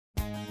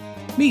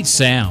Meet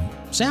Sam.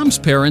 Sam's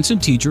parents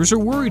and teachers are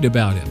worried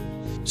about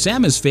him.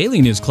 Sam is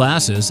failing his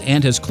classes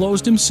and has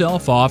closed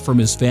himself off from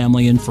his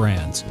family and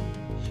friends.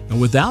 And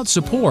without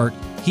support,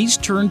 he's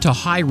turned to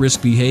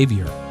high-risk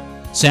behavior.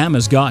 Sam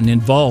has gotten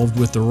involved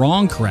with the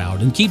wrong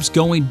crowd and keeps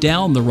going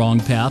down the wrong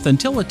path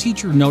until a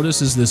teacher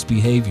notices this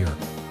behavior.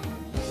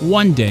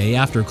 One day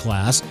after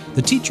class,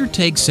 the teacher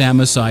takes Sam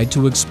aside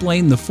to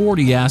explain the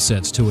 40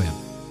 assets to him.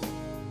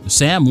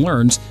 Sam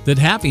learns that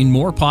having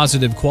more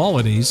positive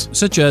qualities,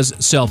 such as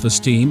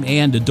self-esteem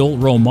and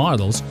adult role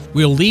models,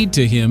 will lead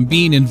to him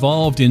being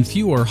involved in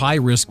fewer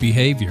high-risk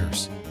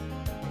behaviors.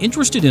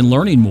 Interested in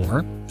learning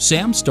more,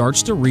 Sam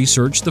starts to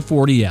research the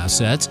 40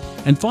 assets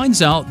and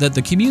finds out that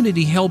the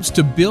community helps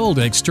to build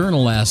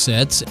external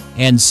assets,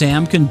 and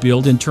Sam can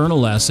build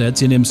internal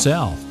assets in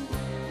himself.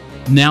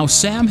 Now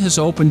Sam has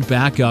opened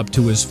back up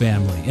to his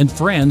family and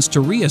friends to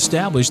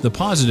re-establish the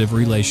positive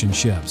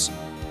relationships.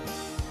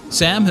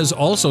 Sam has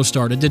also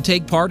started to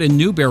take part in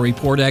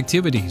Newburyport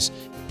activities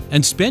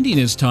and spending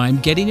his time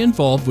getting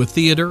involved with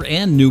theater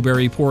and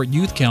Newburyport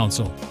Youth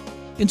Council,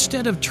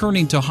 instead of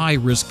turning to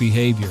high-risk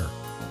behavior.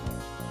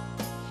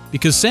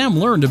 Because Sam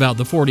learned about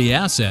the 40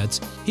 assets,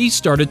 he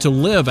started to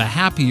live a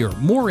happier,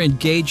 more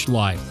engaged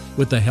life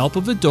with the help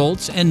of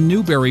adults and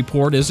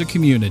Newburyport as a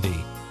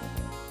community.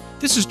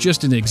 This is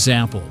just an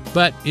example,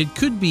 but it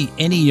could be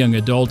any young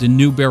adult in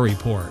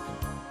Newburyport.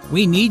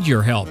 We need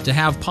your help to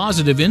have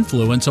positive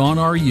influence on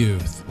our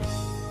youth.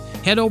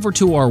 Head over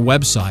to our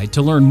website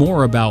to learn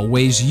more about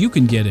ways you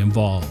can get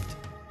involved.